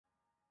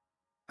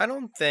I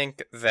don't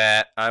think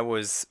that I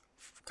was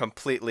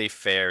completely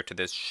fair to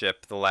this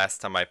ship the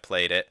last time I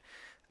played it.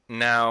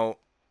 Now,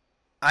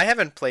 I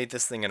haven't played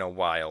this thing in a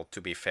while,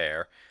 to be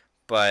fair,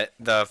 but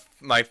the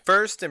my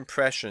first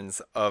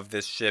impressions of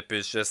this ship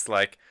is just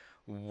like,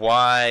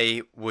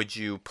 why would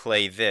you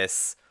play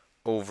this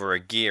over a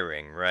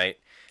gearing, right?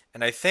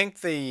 And I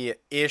think the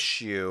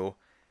issue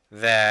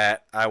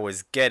that I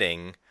was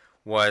getting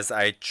was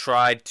I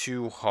tried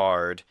too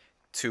hard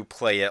to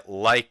play it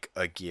like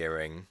a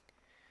gearing.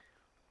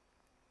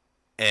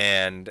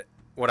 And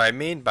what I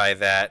mean by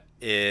that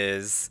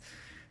is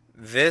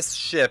this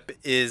ship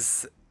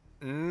is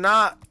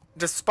not,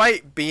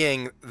 despite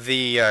being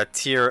the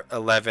tier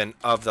 11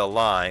 of the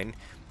line,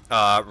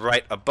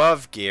 right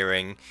above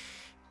gearing,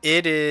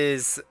 it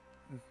is,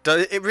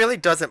 it really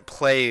doesn't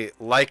play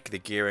like the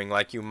gearing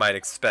like you might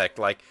expect.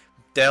 Like,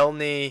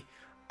 Delny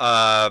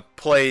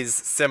plays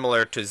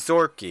similar to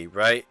Zorky,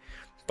 right?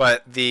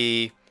 But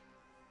the,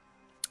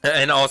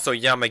 and also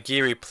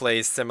Yamagiri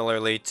plays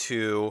similarly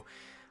to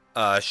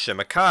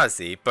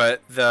Shimakaze,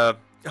 but the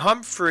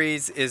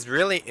Humphreys is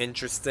really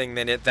interesting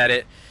in it that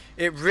it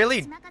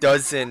really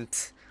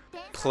doesn't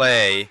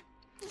play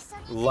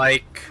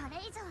like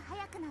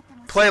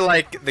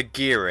the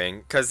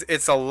gearing, because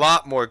it's a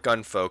lot more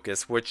gun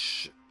focus,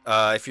 which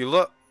if you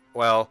look,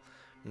 well,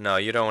 no,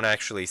 you don't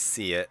actually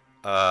see it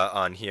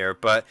on here,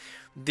 but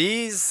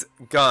these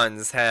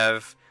guns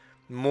have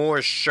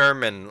more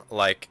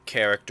Sherman-like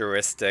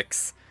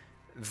characteristics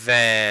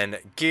than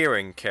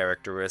gearing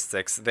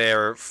characteristics.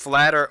 They're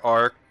flatter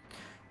arc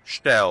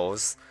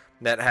shells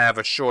that have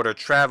a shorter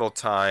travel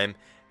time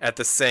at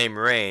the same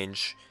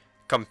range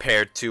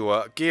compared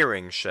to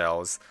gearing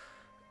shells.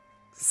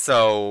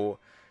 So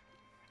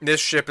this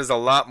ship is a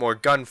lot more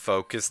gun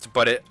focused,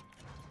 but it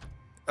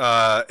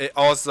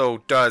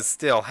also does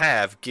still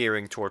have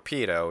gearing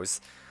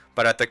torpedoes,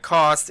 but at the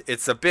cost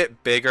it's a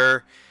bit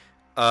bigger,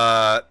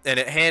 and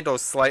it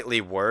handles slightly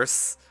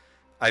worse.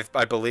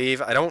 I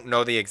believe, I don't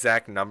know the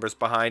exact numbers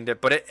behind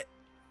it, but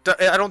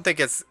I don't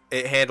think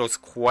it handles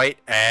quite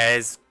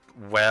as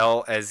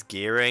well as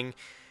gearing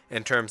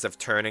in terms of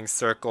turning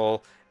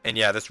circle. And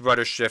yeah, this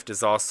rudder shift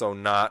is also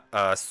not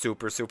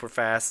super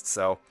fast,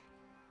 so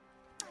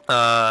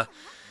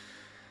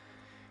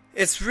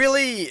it's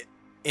really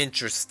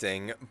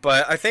interesting.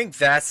 But I think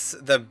that's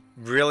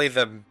really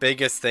the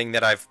biggest thing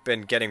that I've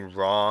been getting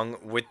wrong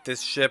with this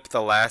ship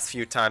the last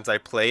few times I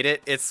played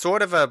it. It's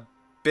sort of a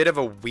bit of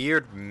a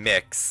weird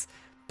mix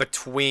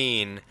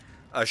between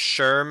a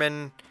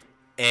Sherman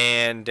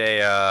and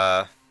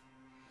a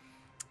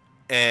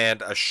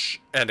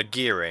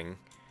gearing.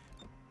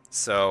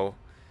 So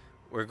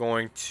we're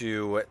going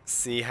to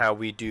see how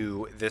we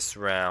do this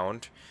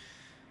round.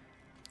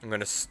 I'm going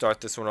to start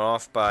this one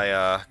off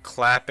by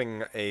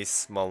clapping a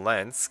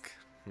Smolensk.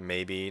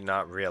 Maybe,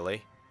 not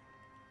really.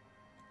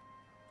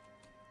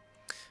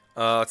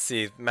 Let's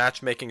see,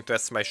 matchmaking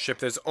threats to my ship.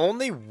 There's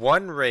only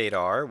one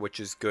radar, which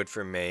is good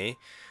for me.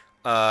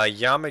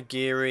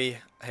 Yamagiri,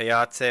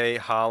 Hayate,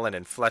 Holland,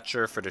 and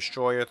Fletcher for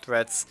destroyer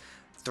threats.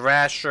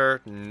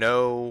 Thrasher,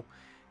 no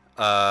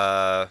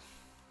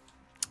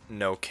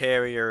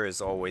carrier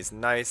is always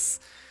nice.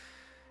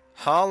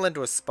 Holland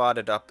was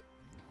spotted up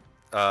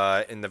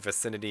in the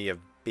vicinity of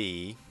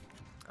B.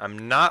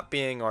 I'm not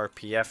being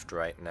RPF'd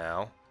right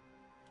now.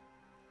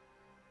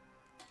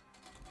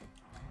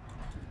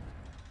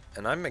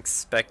 And I'm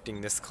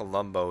expecting this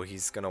Columbo,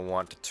 he's going to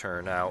want to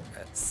turn out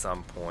at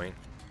some point.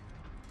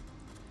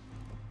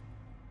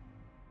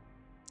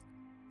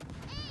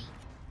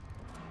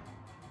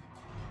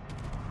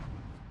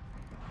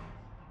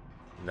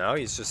 No,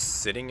 he's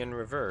just sitting in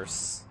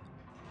reverse.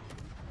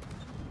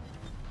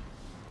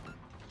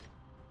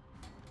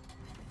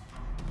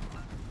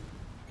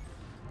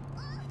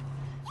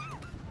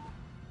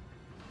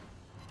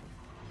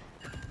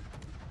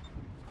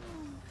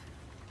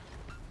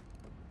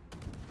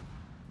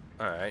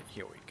 Alright,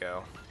 here we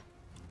go.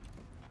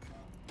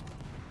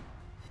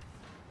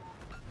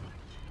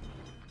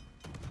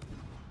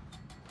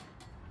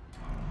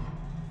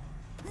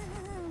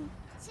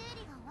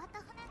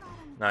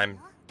 I'm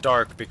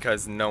dark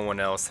because no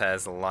one else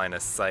has a line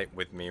of sight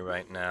with me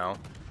right now.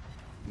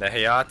 The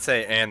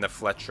Hayate and the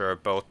Fletcher are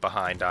both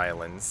behind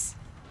islands,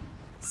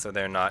 so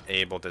they're not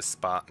able to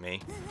spot me.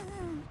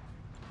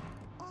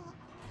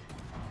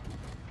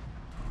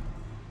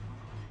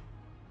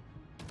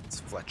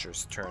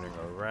 Fletcher's turning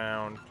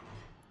around.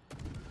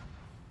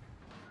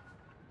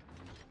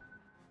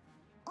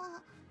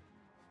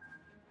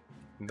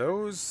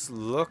 Those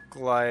look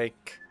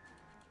like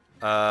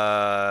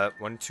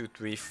 1, 2,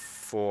 3,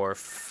 4,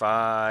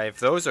 5.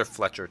 Those are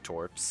Fletcher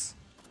torps.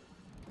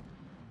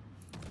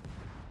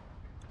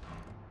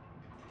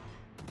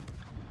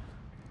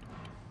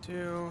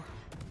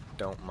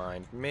 Don't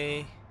mind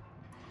me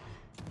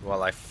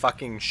while I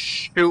fucking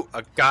shoot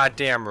a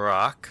goddamn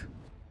rock.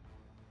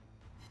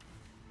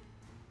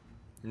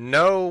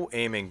 No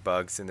aiming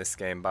bugs in this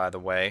game, by the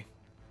way.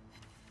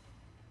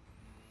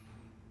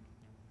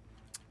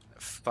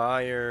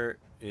 Fire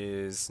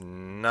is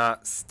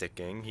not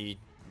sticking. He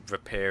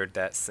repaired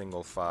that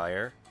single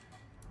fire.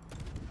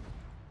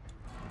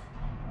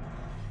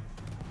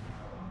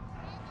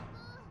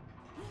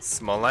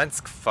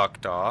 Smolensk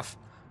fucked off.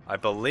 I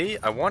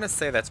want to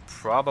say that's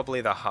probably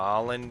the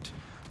Holland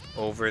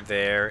over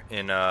there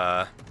in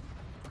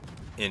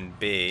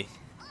B.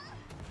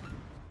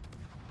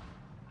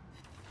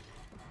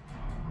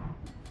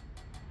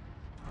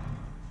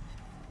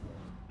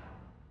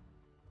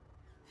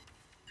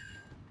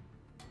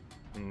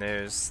 And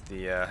there's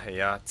the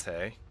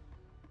Hayate.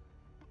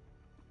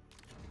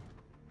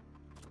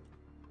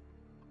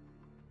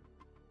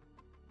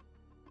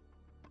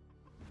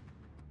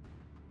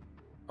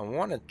 I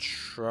want to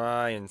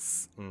try and...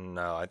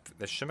 No,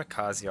 the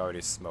Shimakaze already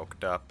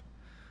smoked up.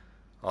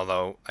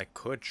 Although, I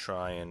could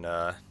try and...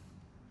 I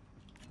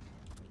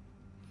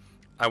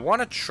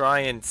want to try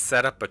and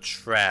set up a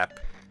trap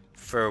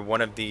for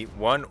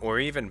one or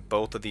even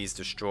both of these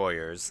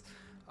destroyers.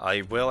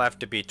 I will have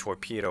to be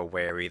torpedo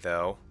wary,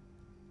 though.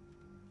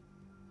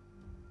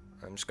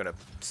 I'm just gonna...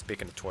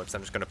 Speaking of torps,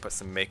 I'm just gonna put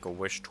some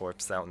Make-A-Wish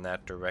torps out in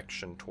that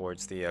direction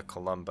towards the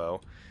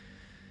Colombo.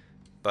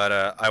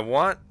 But I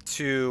want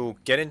to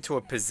get into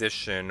a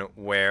position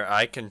where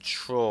I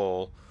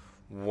control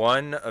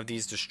one of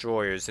these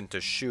destroyers into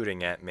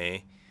shooting at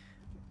me,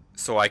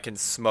 so I can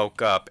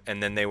smoke up,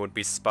 and then they would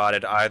be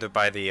spotted either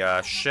by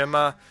the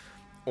Shima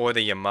or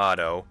the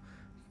Yamato.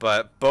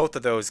 But both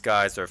of those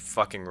guys are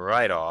fucking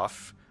right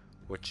off,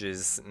 which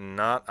is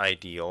not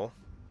ideal.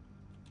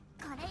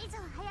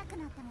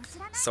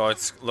 So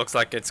it looks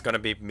like it's going to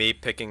be me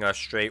picking a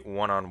straight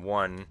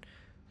one-on-one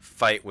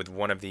fight with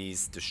one of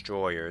these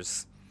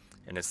destroyers.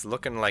 And it's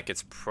looking like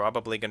it's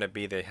probably going to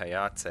be the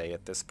Hayate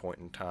at this point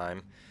in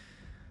time.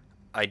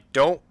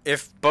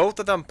 If both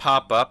of them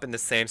pop up in the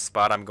same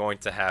spot, I'm going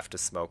to have to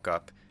smoke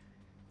up.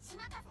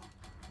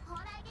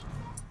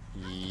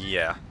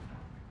 Yeah.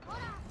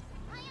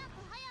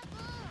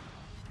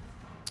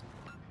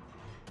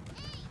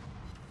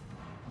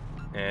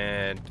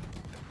 And,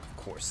 of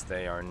course,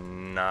 they are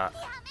not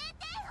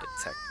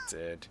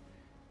detected.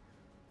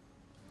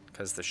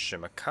 Because the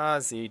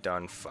Shimakaze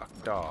done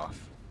fucked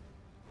off.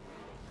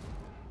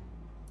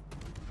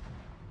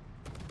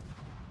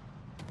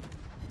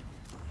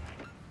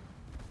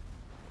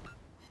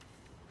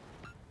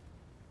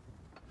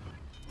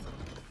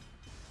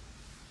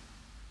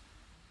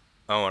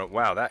 Oh,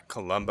 wow, that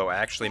Colombo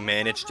actually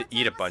managed to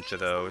eat a bunch of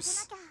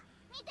those.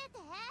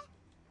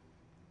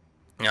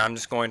 Now I'm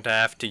just going to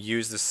have to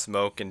use the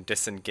smoke and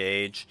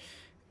disengage,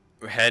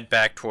 head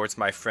back towards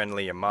my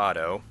friendly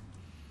Yamato,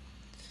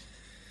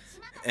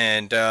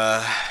 and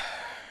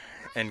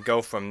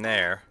go from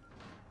there.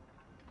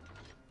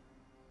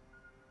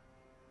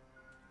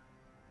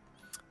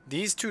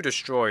 These two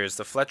destroyers,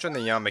 the Fletcher and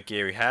the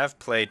Yamagiri, have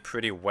played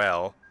pretty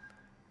well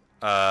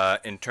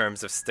in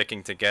terms of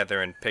sticking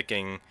together and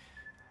picking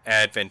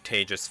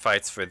advantageous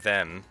fights for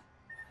them.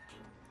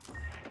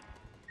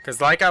 Because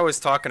like I was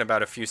talking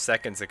about a few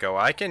seconds ago,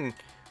 I can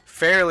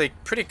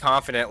pretty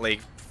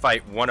confidently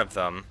fight one of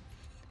them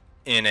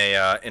in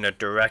a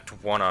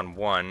direct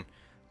one-on-one,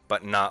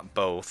 but not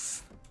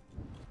both.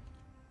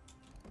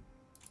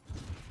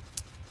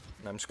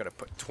 And I'm just gonna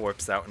put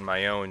torps out in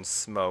my own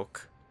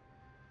smoke.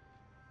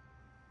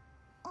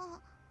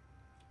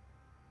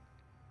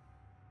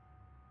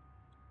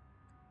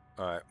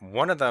 Alright,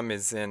 one of them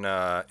is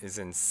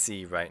in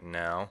C right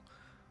now.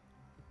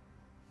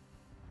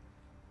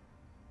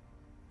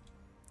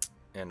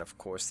 And of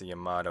course the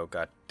Yamato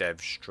got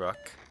dev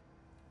struck.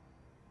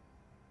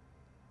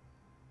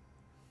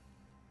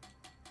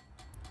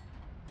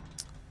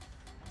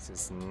 This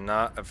is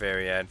not a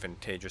very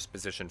advantageous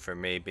position for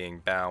me being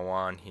bow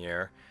on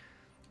here.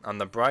 On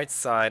the bright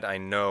side, I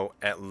know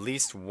at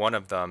least one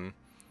of them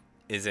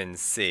is in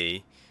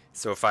C.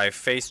 So if I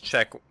face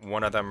check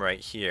one of them right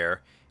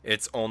here,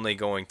 it's only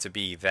going to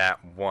be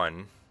that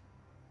one.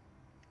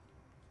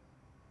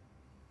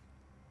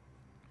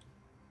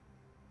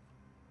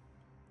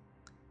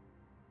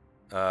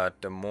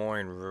 Des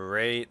Moines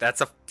Ray.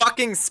 That's a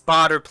fucking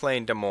spotter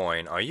plane, Des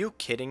Moines. Are you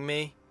kidding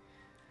me?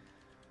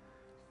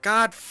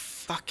 God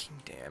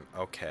fucking damn.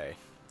 Okay.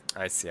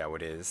 I see how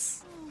it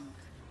is.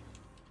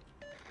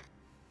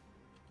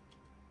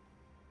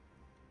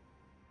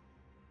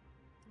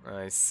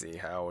 I see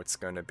how it's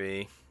gonna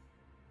be.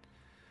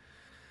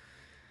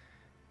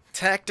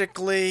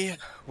 Tactically,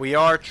 we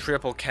are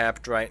triple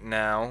capped right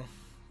now,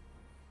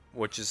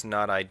 which is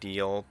not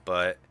ideal,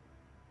 but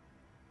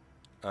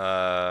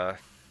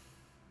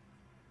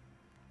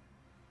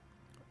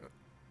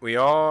we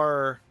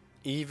are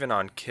even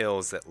on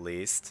kills at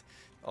least,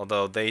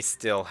 although they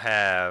still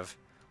have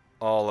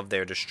all of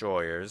their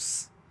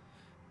destroyers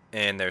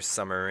and their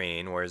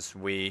submarine, whereas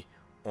we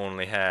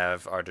only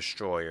have our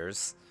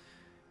destroyers.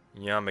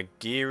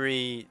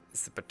 Yamagiri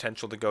has the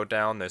potential to go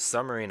down. Their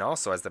submarine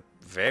also has the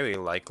very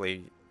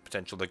likely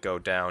potential to go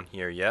down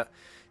here yet.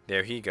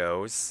 There he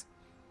goes.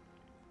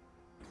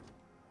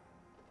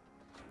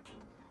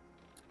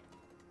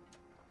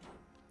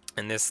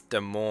 And this Des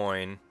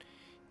Moines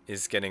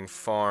is getting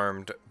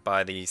farmed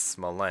by the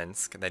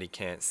Smolensk that he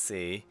can't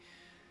see.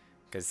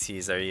 Because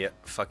he's a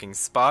fucking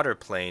spotter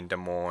plane, Des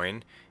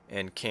Moines,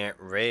 and can't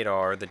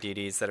radar the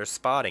DDs that are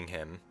spotting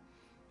him.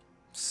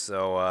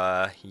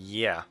 So,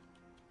 yeah.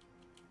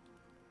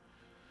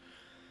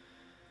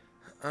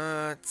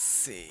 Let's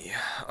see.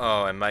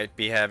 Oh, I might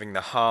be having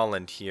the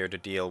Holland here to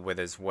deal with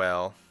as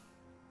well.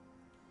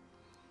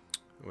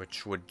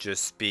 Which would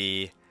just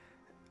be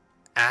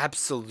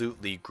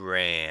absolutely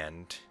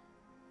grand.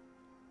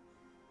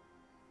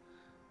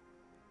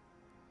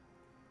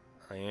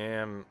 I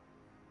am...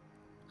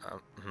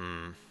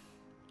 Let's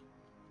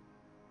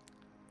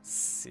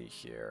see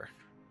here.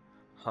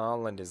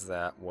 Holland is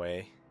that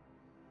way.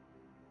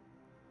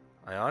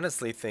 I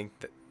honestly think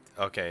that...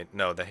 Okay,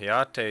 no, the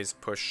Hayate is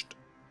pushed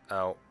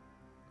out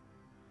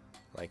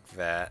like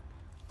that.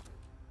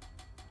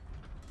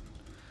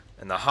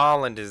 And the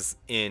Holland is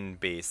in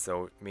B,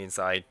 so it means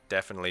I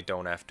definitely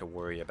don't have to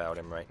worry about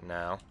him right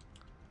now.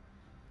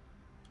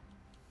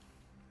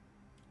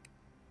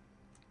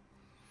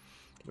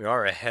 We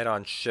are ahead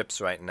on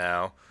ships right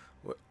now.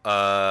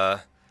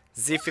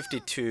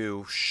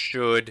 Z-52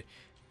 should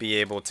be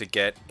able to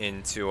get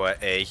into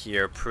A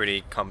here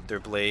pretty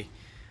comfortably.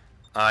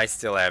 I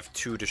still have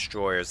 2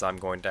 destroyers I'm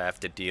going to have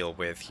to deal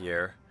with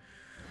here,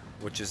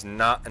 which is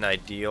not an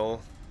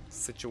ideal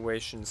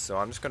situation, so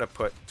I'm just going to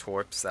put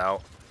torps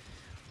out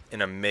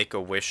in a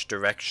Make-A-Wish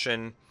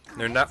direction.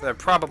 They're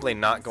probably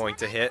not going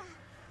to hit,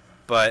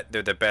 but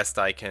they're the best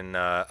I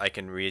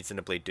can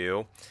reasonably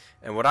do.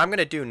 And what I'm going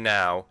to do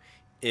now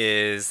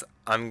is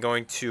I'm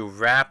going to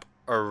wrap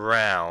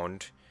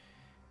around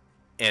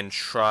and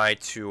try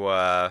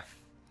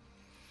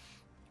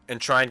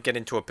and get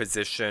into a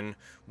position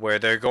where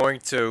they're going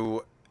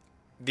to,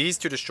 these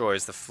 2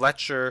 destroyers, the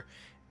Fletcher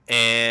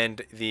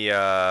and the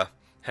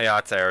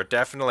Hayate, are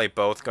definitely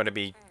both going to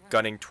be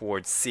gunning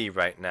towards C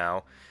right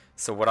now.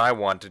 So what I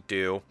want to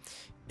do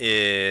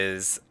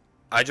is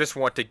I just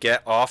want to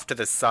get off to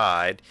the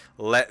side,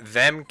 let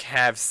them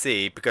have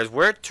C, because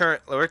we're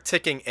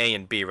ticking A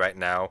and B right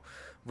now.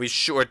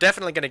 We're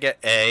definitely going to get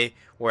A.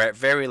 We're at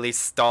very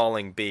least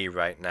stalling B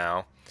right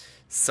now.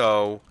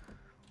 So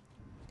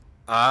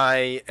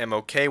I am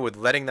okay with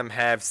letting them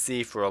have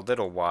C for a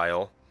little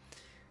while.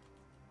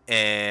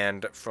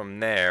 And from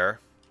there,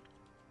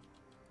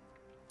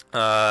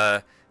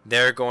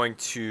 they're going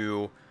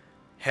to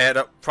head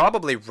up,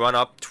 probably run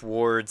up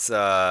towards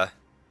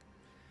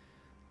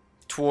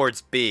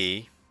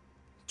B,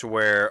 to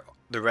where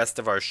the rest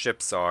of our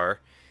ships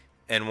are.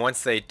 And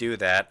once they do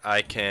that,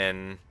 I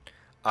can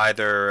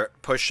either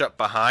push up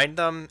behind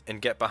them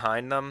and get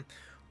behind them,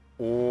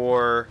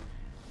 or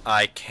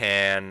I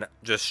can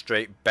just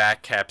straight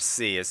back cap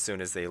C as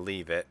soon as they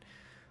leave it.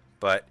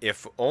 But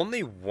if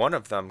only one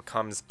of them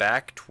comes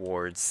back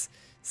towards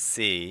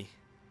C,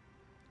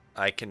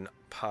 I can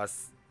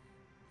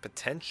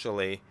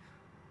potentially...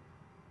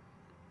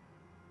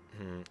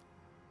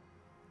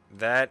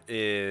 That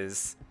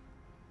is...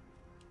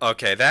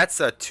 Okay, that's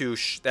a two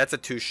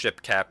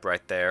ship cap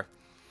right there.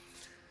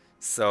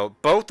 So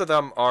both of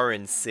them are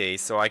in C,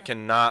 so I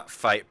cannot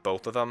fight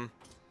both of them.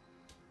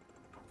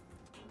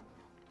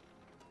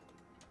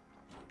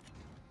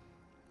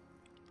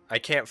 I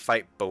can't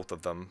fight both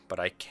of them, but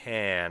I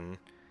can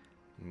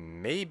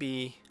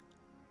maybe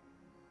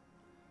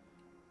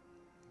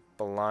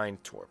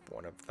blind torp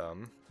one of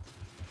them.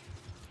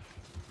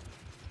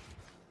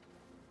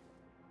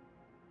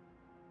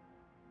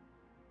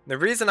 The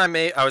reason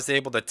I was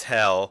able to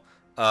tell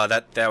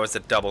that was a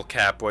double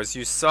cap was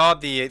you saw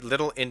the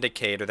little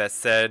indicator that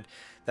said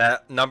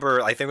that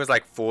number, I think it was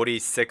like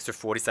 46 or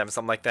 47,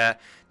 something like that,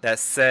 that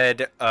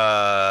said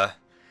how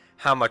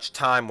much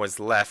time was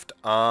left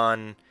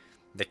on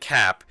the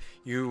cap.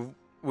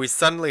 We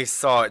suddenly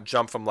saw it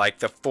jump from like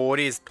the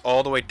 40s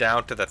all the way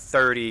down to the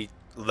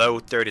low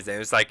 30s, and it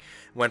was like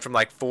went from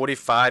like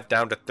 45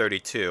 down to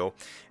 32.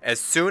 As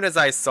soon as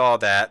I saw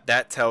that,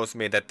 that tells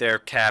me that they're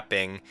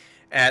capping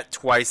at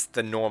twice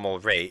the normal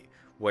rate,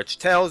 which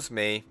tells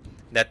me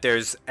that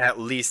there's at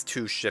least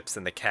 2 ships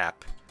in the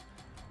cap.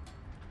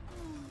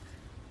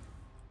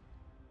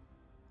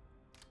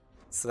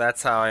 So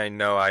that's how I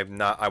know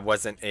I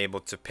wasn't able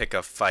to pick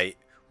a fight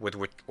with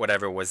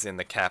whatever was in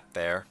the cap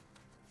there.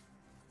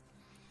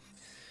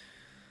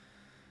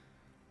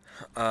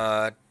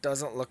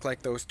 Doesn't look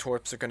like those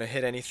torps are gonna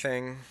hit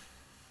anything.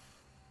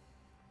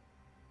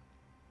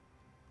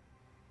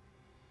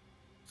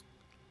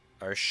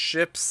 Our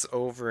ships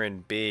over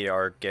in B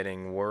are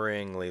getting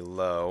worryingly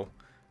low.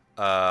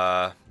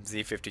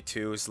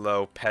 Z-52 is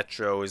low,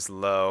 Petro is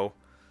low.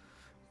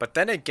 But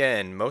then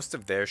again, most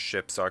of their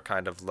ships are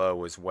kind of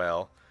low as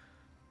well.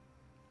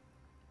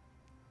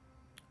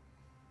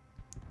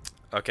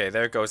 Okay,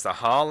 there goes the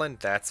Holland.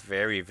 That's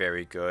very,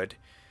 very good.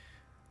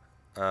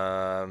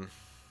 Let's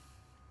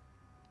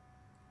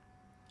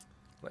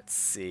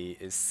see.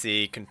 Is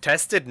C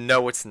contested?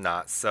 No, it's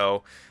not.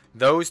 So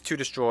those 2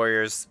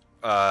 destroyers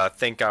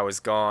think I was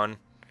gone.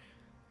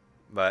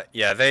 But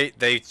yeah,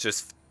 they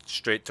just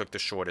straight took the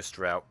shortest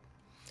route.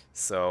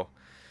 So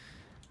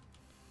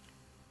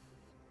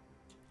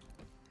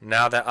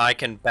now that I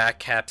can back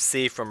cap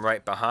C from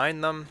right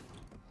behind them.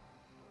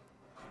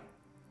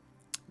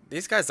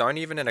 These guys aren't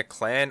even in a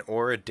clan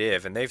or a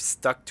div, and they've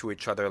stuck to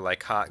each other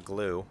like hot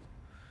glue.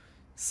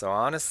 So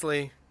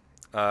honestly,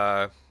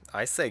 I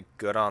say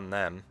good on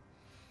them.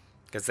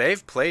 Because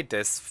they've played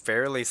this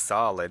fairly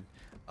solid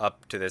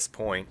up to this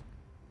point.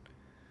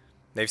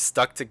 They've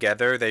stuck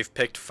together, they've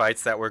picked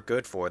fights that were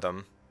good for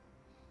them.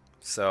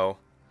 So,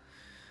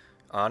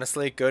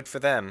 honestly, good for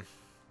them.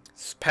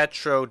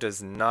 Petro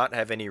does not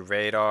have any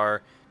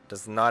radar,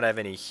 does not have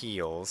any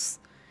heals,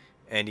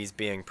 and he's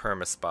being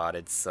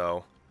perma-spotted,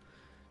 so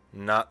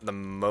not the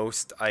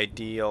most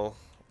ideal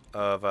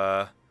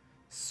of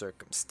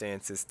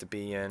circumstances to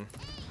be in.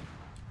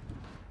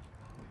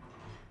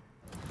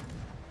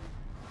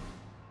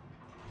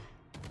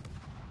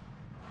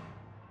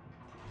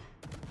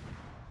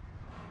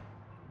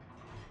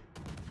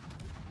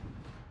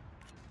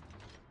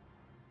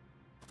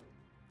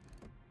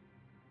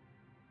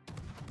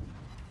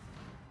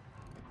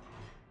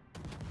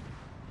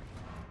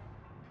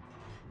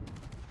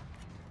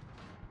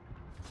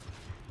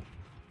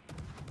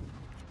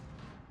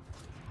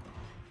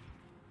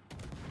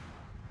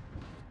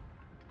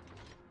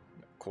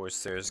 Of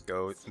course,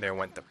 there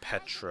went the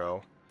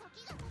Petro.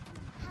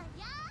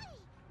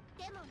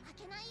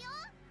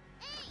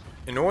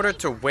 In order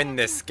to win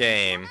this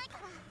game,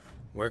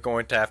 we're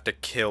going to have to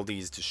kill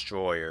these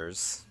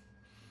destroyers.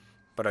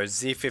 But our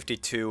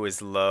Z52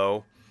 is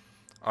low.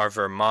 Our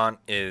Vermont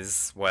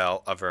is,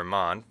 well, a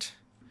Vermont.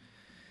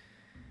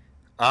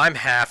 I'm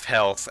half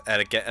health,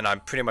 and I'm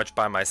pretty much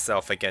by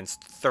myself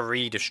against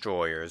 3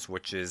 destroyers,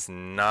 which is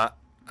not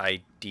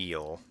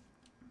ideal.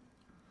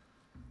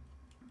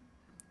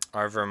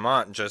 Our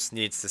Vermont just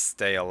needs to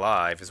stay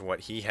alive, is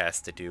what he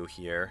has to do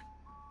here.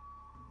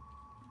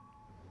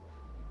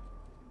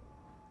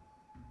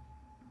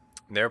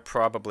 They're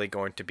probably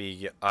going to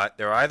be,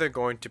 they're either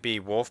going to be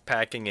wolf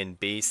packing in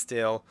B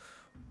still,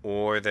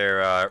 or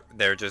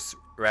they're just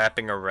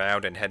wrapping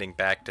around and heading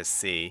back to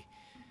C.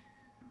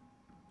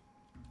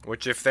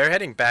 Which, if they're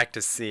heading back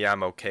to C,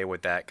 I'm okay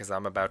with that, because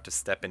I'm about to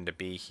step into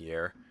B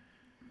here.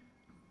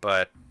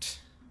 But,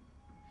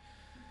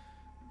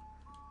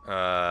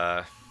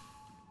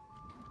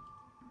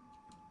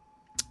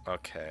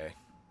 okay.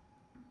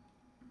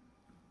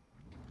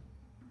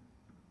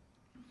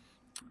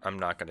 I'm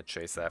not going to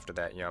chase after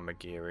that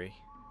Yamagiri.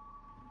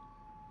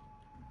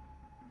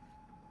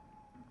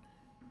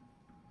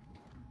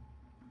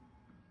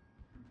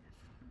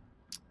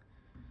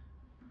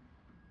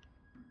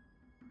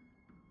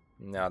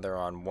 Now they're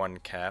on 1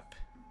 cap.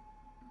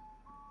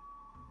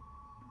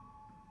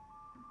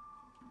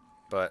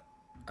 But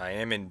I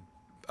am in...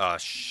 Oh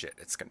shit,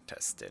 it's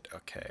contested.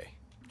 Okay.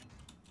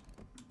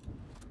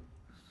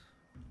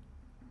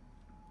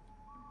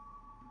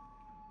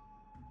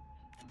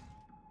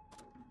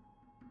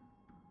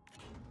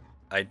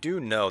 I do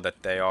know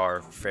that they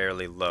are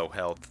fairly low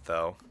health,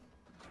 though.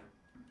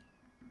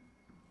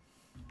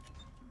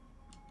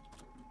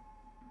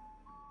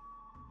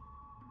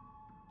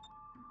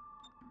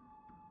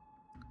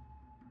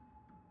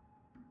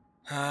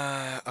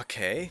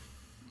 Okay.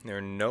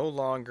 They're no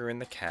longer in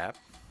the cap.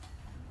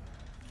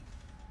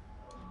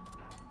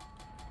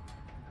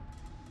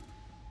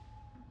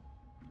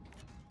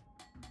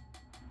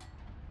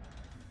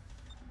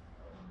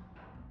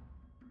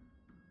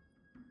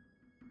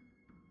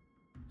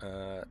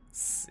 Let's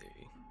see.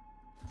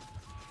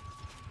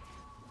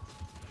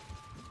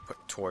 Put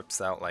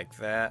Torps out like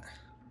that.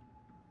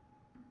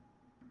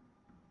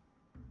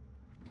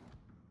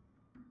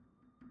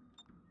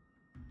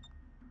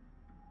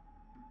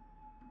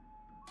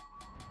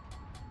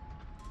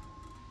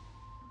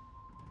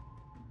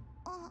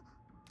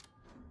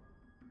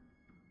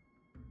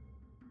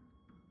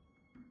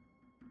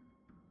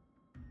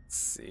 Let's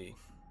see.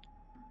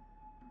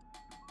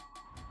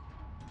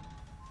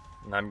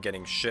 And I'm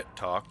getting shit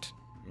talked.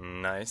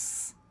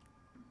 Nice.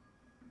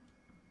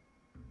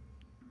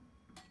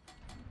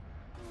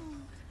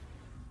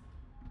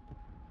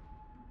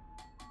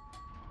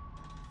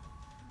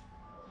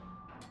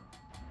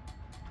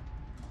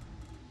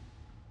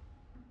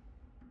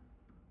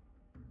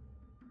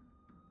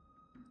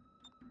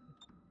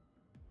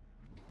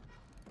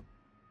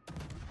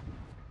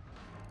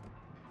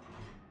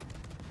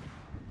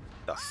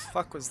 The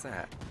fuck was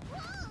that?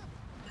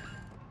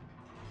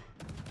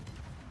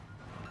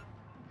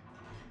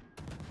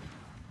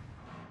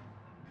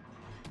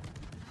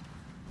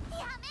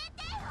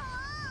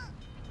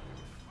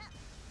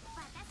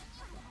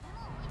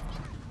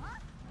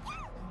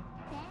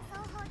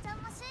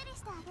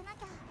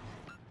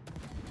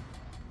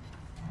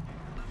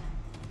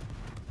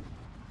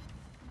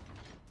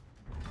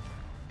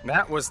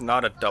 That was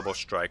not a double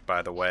strike,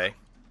 by the way.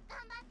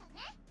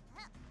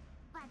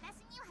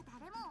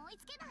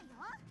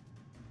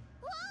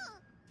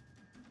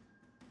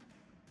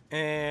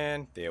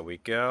 And there we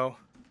go.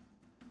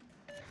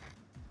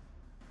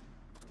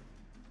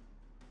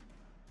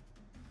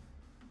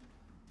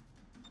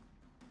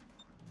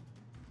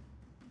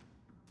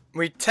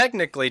 We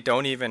technically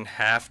don't even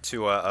have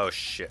to, oh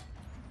shit.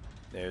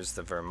 There's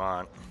the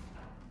Vermont.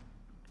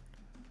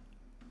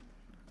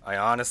 I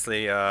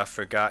honestly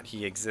forgot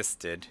he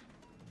existed,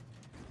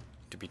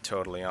 to be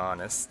totally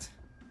honest.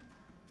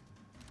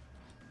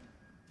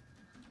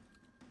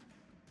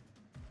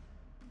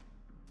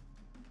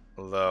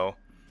 Although,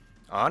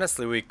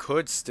 honestly, we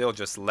could still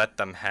just let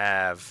them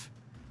have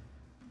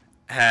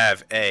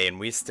A,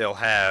 and we still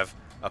have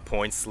a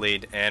points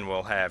lead, and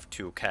we'll have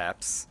 2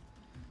 caps.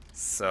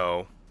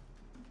 So,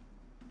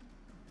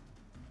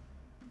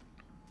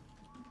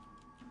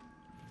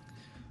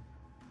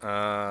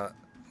 yeah,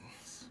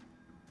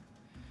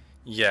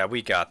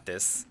 we got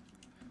this.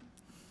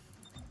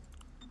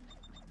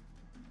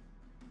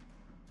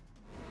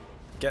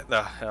 Get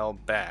the hell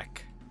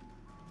back.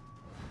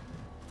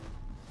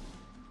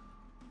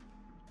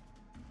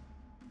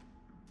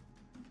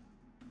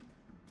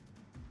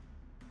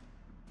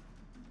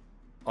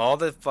 All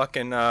the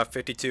fucking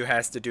 52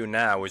 has to do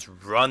now is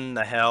run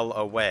the hell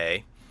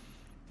away.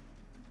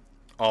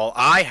 All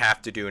I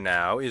have to do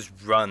now is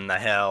run the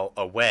hell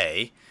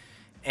away,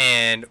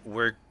 and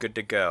we're good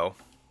to go.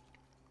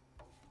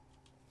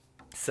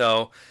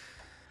 So,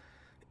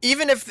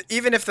 even if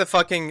the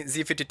fucking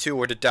Z52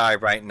 were to die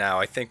right now,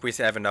 I think we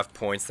have enough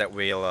points that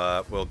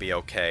we'll be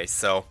okay.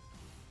 So,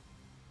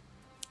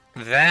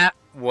 that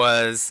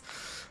was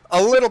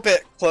a little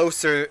bit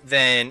closer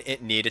than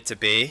it needed to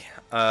be.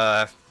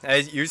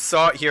 As you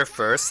saw it here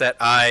first, that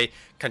I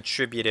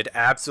contributed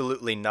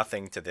absolutely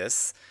nothing to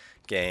this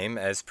game,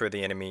 as per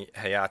the enemy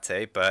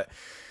Hayate, but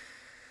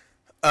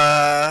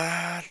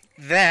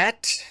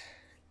that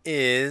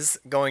is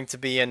going to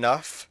be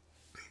enough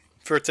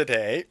for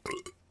today.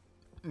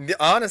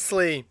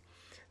 Honestly,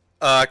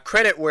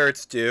 credit where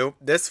it's due.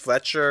 This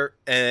Fletcher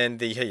and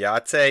the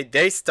Hayate,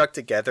 they stuck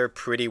together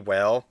pretty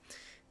well,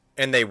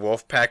 and they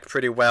wolfpacked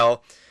pretty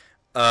well.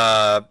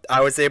 I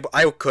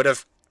could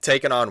have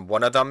taken on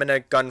one of them in a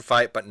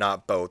gunfight, but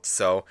not both.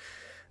 So,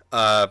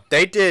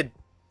 they did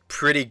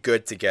pretty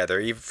good together,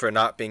 even for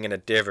not being in a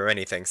div or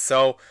anything.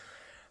 So,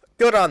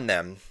 good on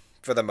them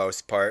for the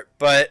most part.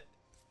 But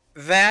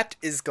that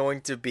is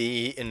going to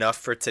be enough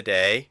for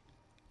today.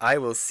 I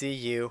will see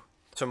you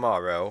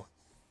tomorrow.